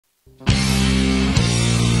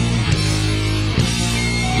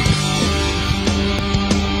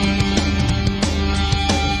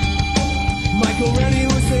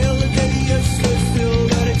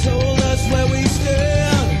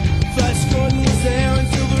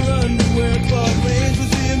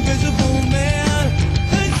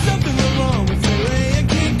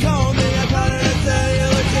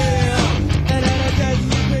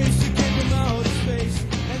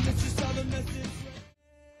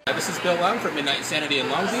This is Bill Lung from Midnight Insanity in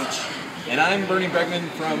Long Beach. And I'm Bernie Bregman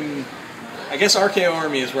from, I guess RKO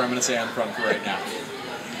Army is where I'm going to say I'm from for right now.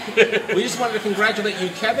 We just wanted to congratulate you,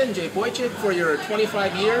 Kev J.B, for your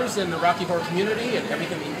 25 years in the Rocky Horror community and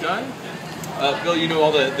everything that you've done. Bill, you know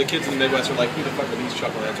all the kids in the Midwest are like, who the fuck are these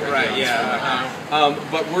chuckleheads right yeah.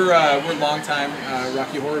 But we're longtime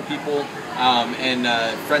Rocky Horror people and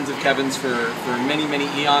friends of Kevin's for many, many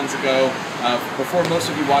eons ago, before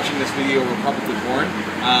most of you watching this video were probably born.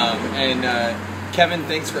 Kevin,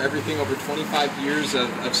 thanks for everything, over 25 years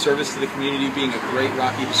of service to the community, being a great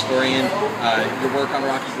Rocky historian, your work on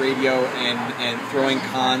Rocky Radio and throwing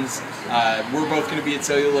cons. We're both going to be at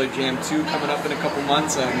Celluloid Jam 2 coming up in a couple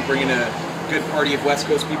months. We're bringing a good party of West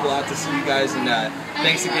Coast people out to see you guys, and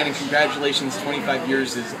thanks again and congratulations. 25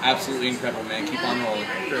 years is absolutely incredible, man. Keep on rolling.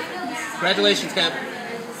 Perfect. Congratulations, Kev.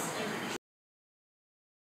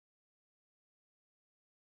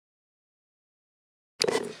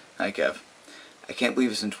 Hi, Kev. I can't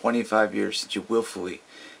believe it's been 25 years since you willfully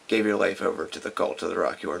gave your life over to the cult of the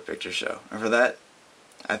Rocky Horror Picture Show. And for that,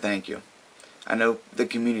 I thank you. I know the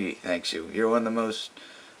community thanks you. You're one of the most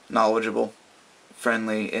knowledgeable,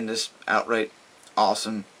 friendly, and just outright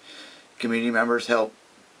awesome community members, help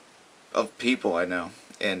of people I know.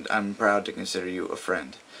 And I'm proud to consider you a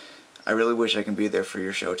friend. I really wish I could be there for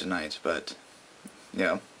your show tonight, but, you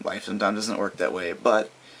know, life sometimes doesn't work that way.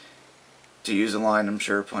 But to use a line I'm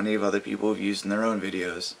sure plenty of other people have used in their own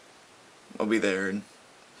videos, I'll be there in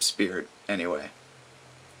spirit anyway.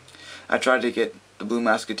 I tried to get the Blue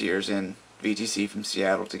Musketeers and VTC from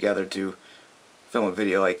Seattle together to film a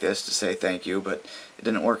video like this to say thank you, but it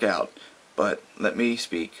didn't work out. But let me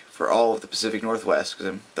speak for all of the Pacific Northwest, because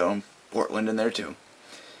I'm throwing Portland in there too.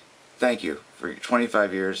 Thank you for your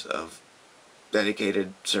 25 years of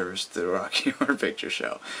dedicated service to the Rocky Horror Picture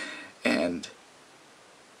Show. And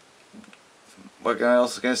what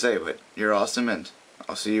else can I say, but you're awesome, and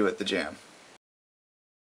I'll see you at the jam.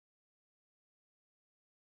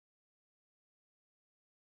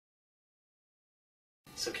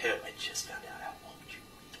 So Kev, I just found out how old you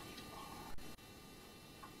really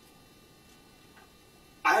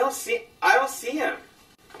are. I don't see him.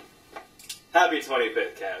 Happy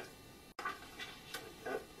 25th, Kev.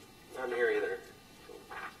 Not here either.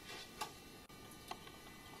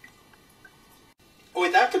 Oh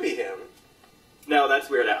wait, that could be him. No, that's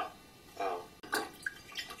Weird Al. Oh.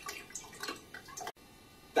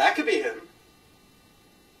 That could be him.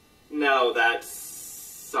 No, that's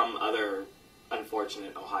some other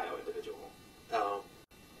unfortunate Ohio individual. Oh.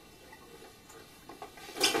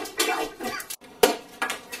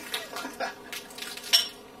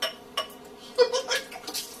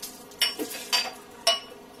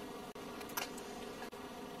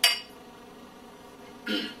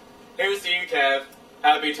 Here's to you, Kev.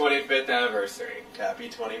 Happy 25th anniversary. Happy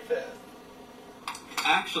 25th.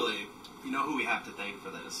 Actually, you know who we have to thank for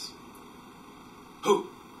this? Who?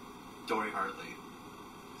 Dory Hartley.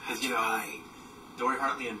 Because, you know, Dory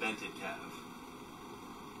Hartley invented Kev.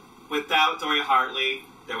 Without Dory Hartley,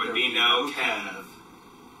 there would be no Kev.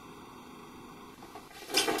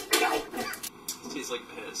 It tastes like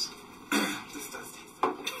piss. This does taste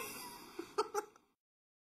like piss.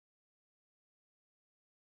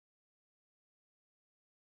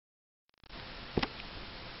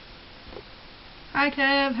 Hi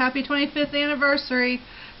Kev, happy 25th anniversary.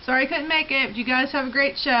 Sorry I couldn't make it, but you guys have a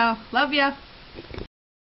great show. Love ya.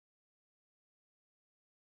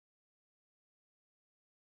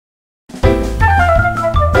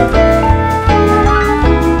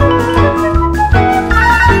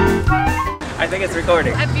 I think it's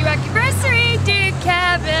recording. Happy anniversary, dear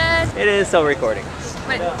Kevin. It is still recording.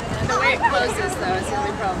 But the way it closes, though, is the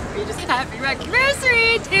only problem. You just happy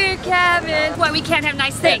anniversary, dear Kevin. Why we can't have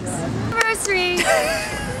nice things? Anniversary.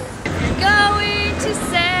 Going to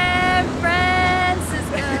San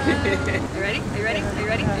Francisco. You ready? Are you ready? Are you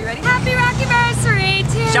ready? Are you ready? Happy anniversary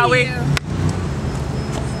to you. Shall we?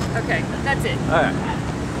 Okay, that's it. All right.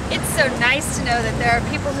 It's so nice to know that there are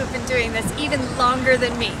people who've been doing this even longer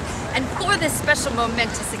than me. And for this special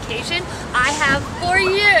momentous occasion, I have for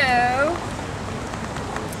you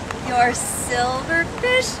your silver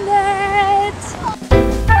fishnet.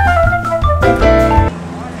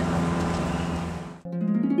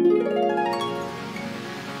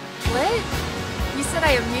 What? You said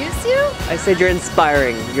I amuse you? I said you're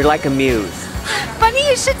inspiring. You're like a muse. Funny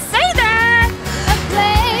you should say that! A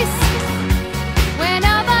place where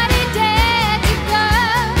nobody dared to go.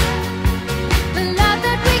 The love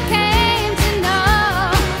that we came to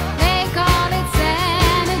know, they call it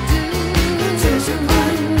Xanadu.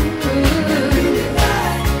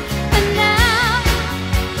 And now,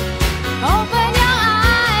 open your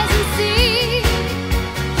eyes and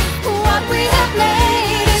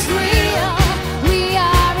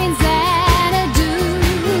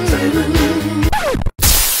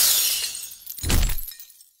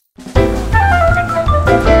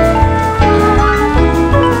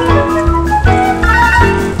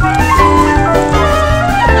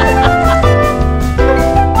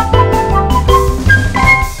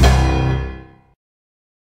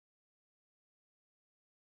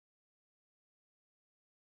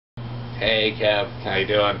Hey Kev, how you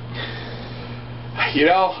doing? You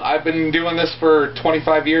know, I've been doing this for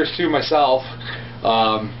 25 years too myself,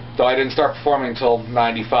 though I didn't start performing until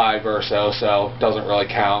 95 or so, so it doesn't really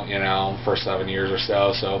count, you know, for 7 years or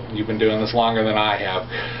so, so you've been doing this longer than I have.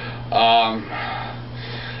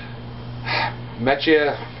 Met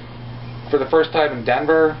you for the first time in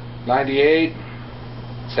Denver, 98,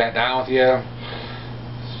 sat down with you,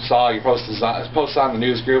 saw your posts on the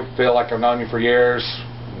news group, feel like I've known you for years.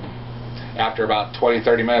 After about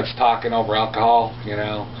 20-30 minutes talking over alcohol, you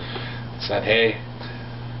know, said, hey,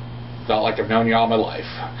 felt like I've known you all my life.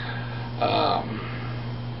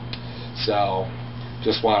 So,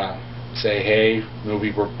 just want to say, hey,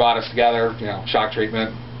 movie brought us together, you know, Shock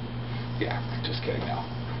Treatment. Yeah, just kidding, no.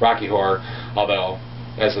 Rocky Horror, although,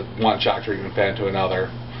 as one Shock Treatment fan to another,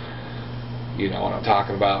 you know what I'm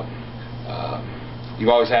talking about. You've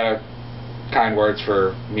always had kind words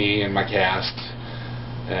for me and my cast,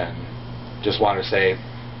 and just wanted to say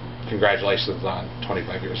congratulations on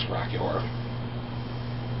 25 years of Rocky Horror.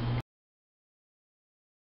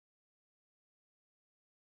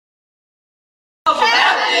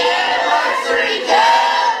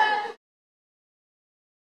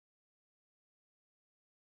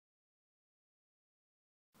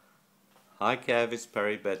 Hi Kev, it's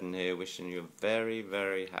Perry Bedden here, wishing you a very,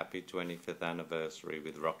 very happy 25th anniversary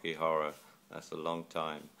with Rocky Horror. That's a long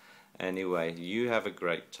time. Anyway, you have a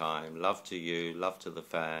great time. Love to you, love to the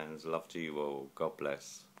fans, love to you all. God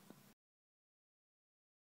bless.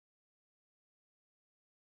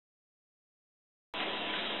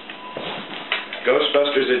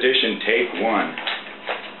 Ghostbusters Edition, take 1. Oh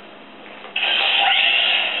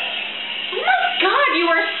my God, you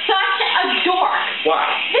are such a dork. Why?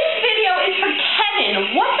 This video is for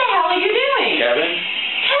Kevin. What the hell are you doing? Kevin?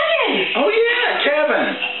 Kevin! Oh yeah,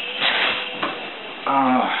 Kevin!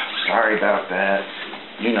 Sorry about that.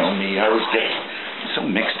 You know me, I always get so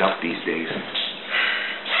mixed up these days.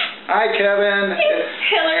 Hi Kevin! It's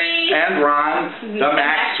Hillary. And Ron, the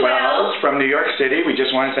Maxwells from New York City. We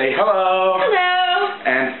just want to say hello. Hello.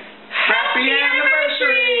 And happy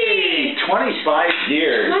anniversary! 25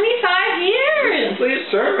 years. 25 years. Simply as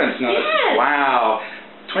servants. No, yes. Wow.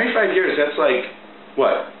 25 years, that's like,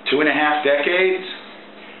 what, 2.5 decades?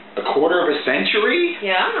 A quarter of a century?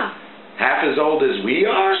 Yeah. Half as old as we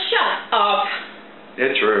are? Shut up.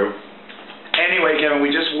 It's true. Anyway, Kevin,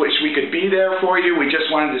 we just wish we could be there for you. We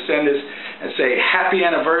just wanted to send this and say happy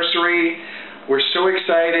anniversary. We're so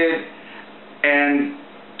excited. And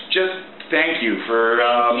just thank you for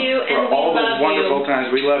all those wonderful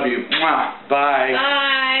times. We love you. Mwah. Bye.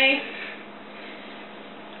 Bye.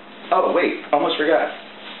 Oh, wait. Almost forgot.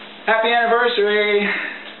 Happy anniversary.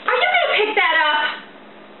 Are you going to pick that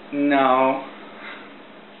up? No.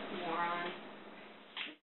 Moron.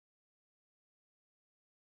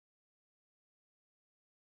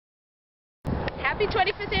 Happy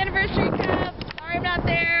 25th anniversary, Kev. Sorry I'm not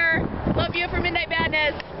there. Love you for Midnight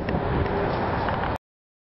Madness.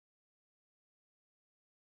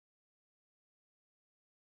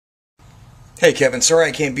 Hey Kevin, sorry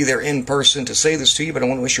I can't be there in person to say this to you, but I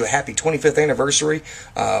want to wish you a happy 25th anniversary.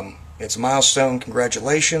 It's a milestone.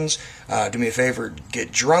 Congratulations. Do me a favor,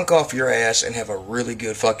 get drunk off your ass and have a really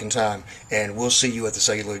good fucking time. And we'll see you at the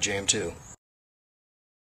Cellular Jam too.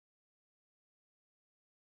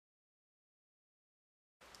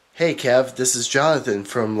 Hey Kev, this is Jonathan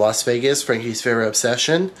from Las Vegas, Frankie's Favorite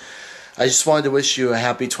Obsession. I just wanted to wish you a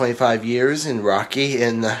happy 25 years in Rocky,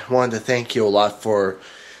 and I wanted to thank you a lot for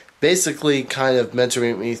basically kind of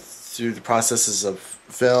mentoring me through the processes of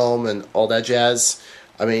film and all that jazz.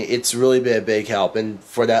 I mean, it's really been a big help, and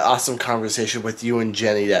for that awesome conversation with you and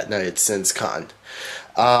Jenny that night at SinsCon.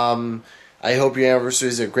 I hope your anniversary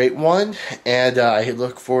is a great one, and I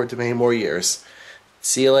look forward to many more years.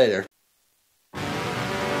 See you later.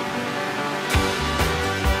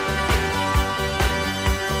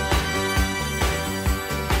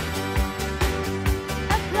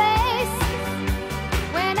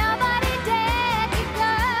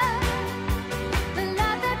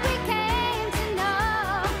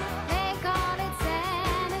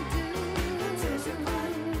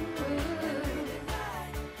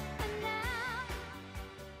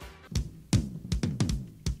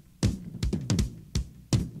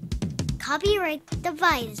 Copyright the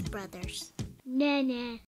Vitus Brothers. Nah.